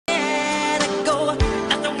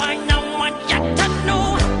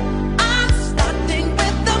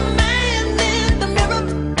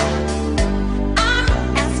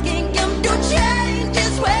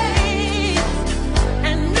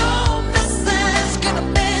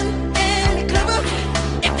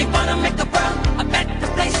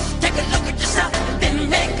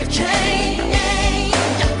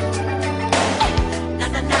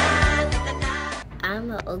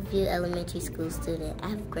student. I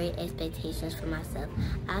have great expectations for myself.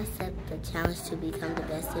 I accept the challenge to become the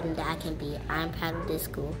best student that I can be. I am proud of this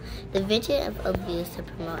school. The vision of Oakview is to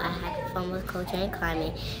promote a high-performance culture and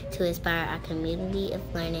climate to inspire our community of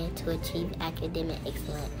learning to achieve academic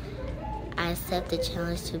excellence. I accept the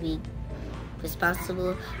challenge to be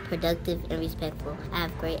responsible, productive, and respectful. I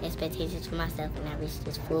have great expectations for myself and I reach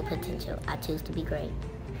this full potential. I choose to be great.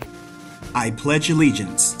 I pledge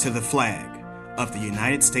allegiance to the flag of the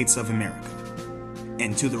United States of America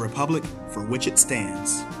and to the republic for which it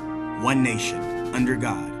stands, one nation, under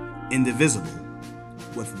God, indivisible,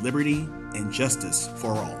 with liberty and justice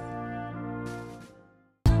for all.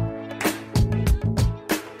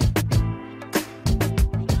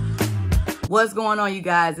 What's going on, you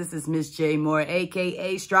guys? This is Miss J Moore,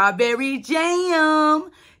 aka Strawberry Jam,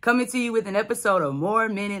 coming to you with an episode of More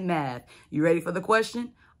Minute Math. You ready for the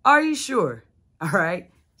question? Are you sure? All right,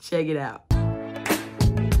 check it out.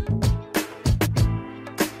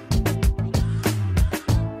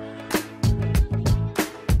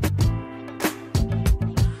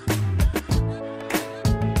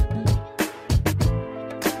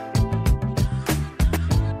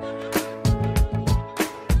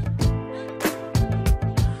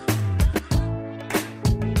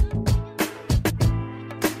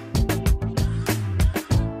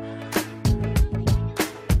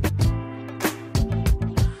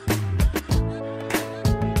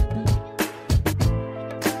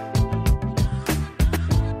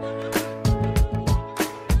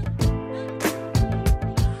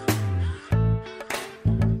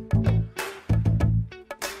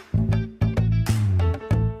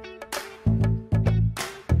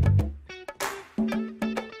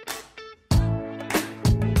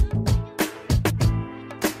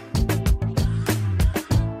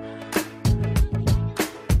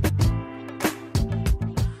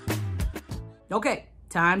 Okay,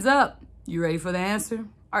 time's up. You ready for the answer?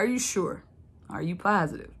 Are you sure? Are you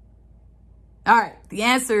positive? All right, the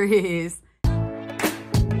answer is...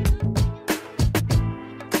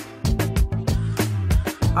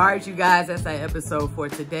 All right, you guys, that's our episode for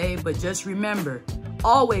today. But just remember,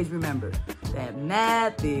 always remember, that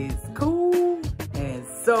math is cool and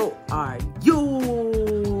so are you.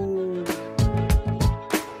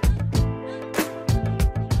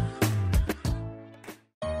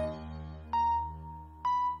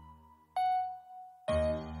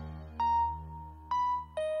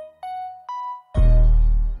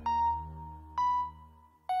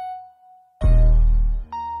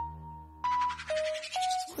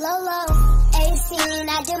 Lolo, AC and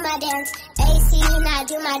I do my dance. AC and I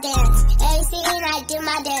do my dance. AC and I do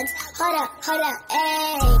my dance. Hold up,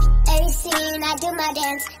 ayy. AC and I do my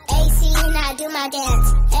dance. AC and I do my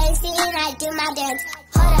dance. AC and I do my dance.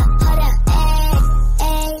 Hold up, ayy.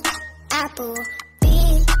 A, apple. B,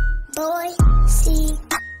 boy. C,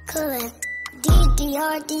 color. D,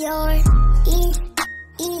 Dior. E,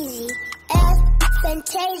 easy. F,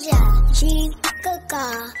 Fantasia. G,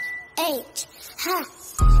 Gaga. H, ha.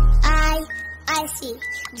 Icy,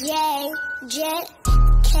 J, jet,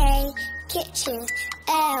 K, kitchen,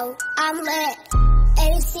 L, I'm lit.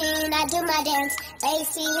 AC and I do my dance.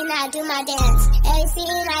 AC and I do my dance. AC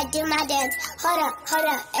and I do my dance. Hold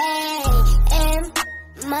up, A,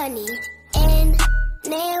 M, money, N,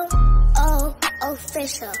 nail, O,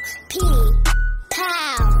 official, P,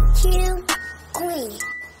 pal, Q, queen,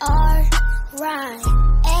 R,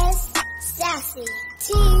 rhyme, S, sassy,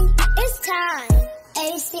 T, it's time.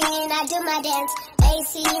 AC and I do my dance.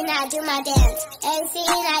 AC and I do my dance. AC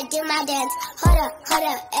and I do my dance. Hold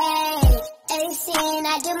up, ayy. AC and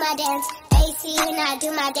I do my dance. AC and I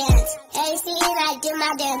do my dance. AC and I do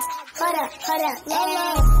my dance. Hold up,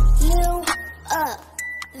 ayy. U, up.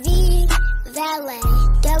 V, valet.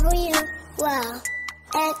 W, well.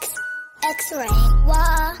 X, X-ray.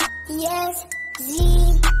 Y, yes.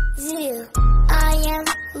 Z, zoo. I am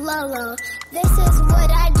Lolo. This is what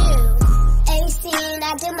I do. AC and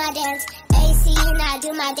I do my dance. AC and I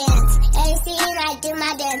do my dance. AC and I do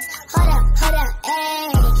my dance. Hold up,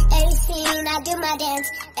 ayy. AC and I do my dance.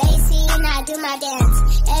 AC and I do my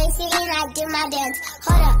dance. AC and I do my dance.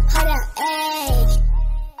 Hold up, ayy.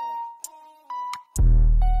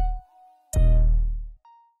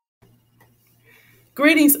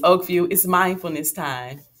 Greetings, Oakview. It's mindfulness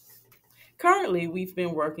time. Currently, we've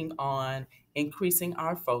been working on increasing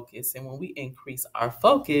our focus. And when we increase our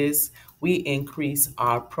focus, we increase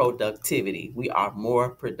our productivity. We are more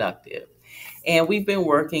productive. And we've been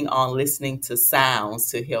working on listening to sounds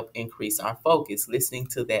to help increase our focus, listening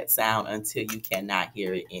to that sound until you cannot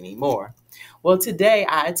hear it anymore. Well, today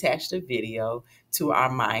I attached a video to our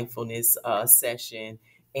mindfulness session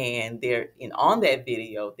And on that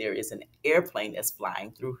video, there is an airplane that's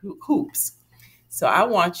flying through hoops. So I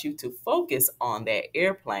want you to focus on that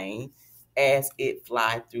airplane as it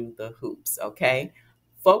flies through the hoops, okay?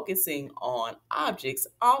 Focusing on objects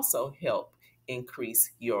also help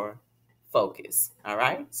increase your focus, all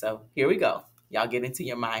right? So here we go. Y'all get into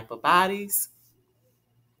your mindful bodies.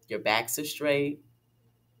 Your backs are straight.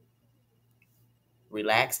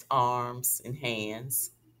 Relaxed arms and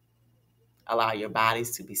hands. Allow your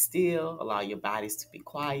bodies to be still. Allow your bodies to be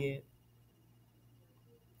quiet.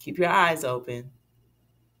 Keep your eyes open.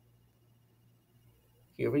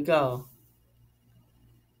 Here we go.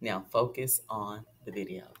 Now focus on the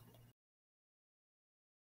video.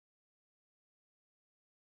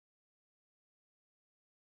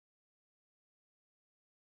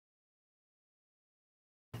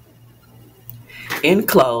 In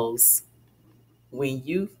close, when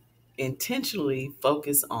you intentionally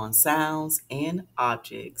focus on sounds and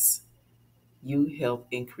objects, you help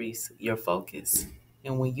increase your focus.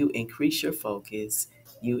 And when you increase your focus,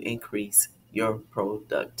 you increase your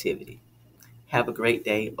productivity. Have a great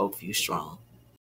day. Oakview Strong.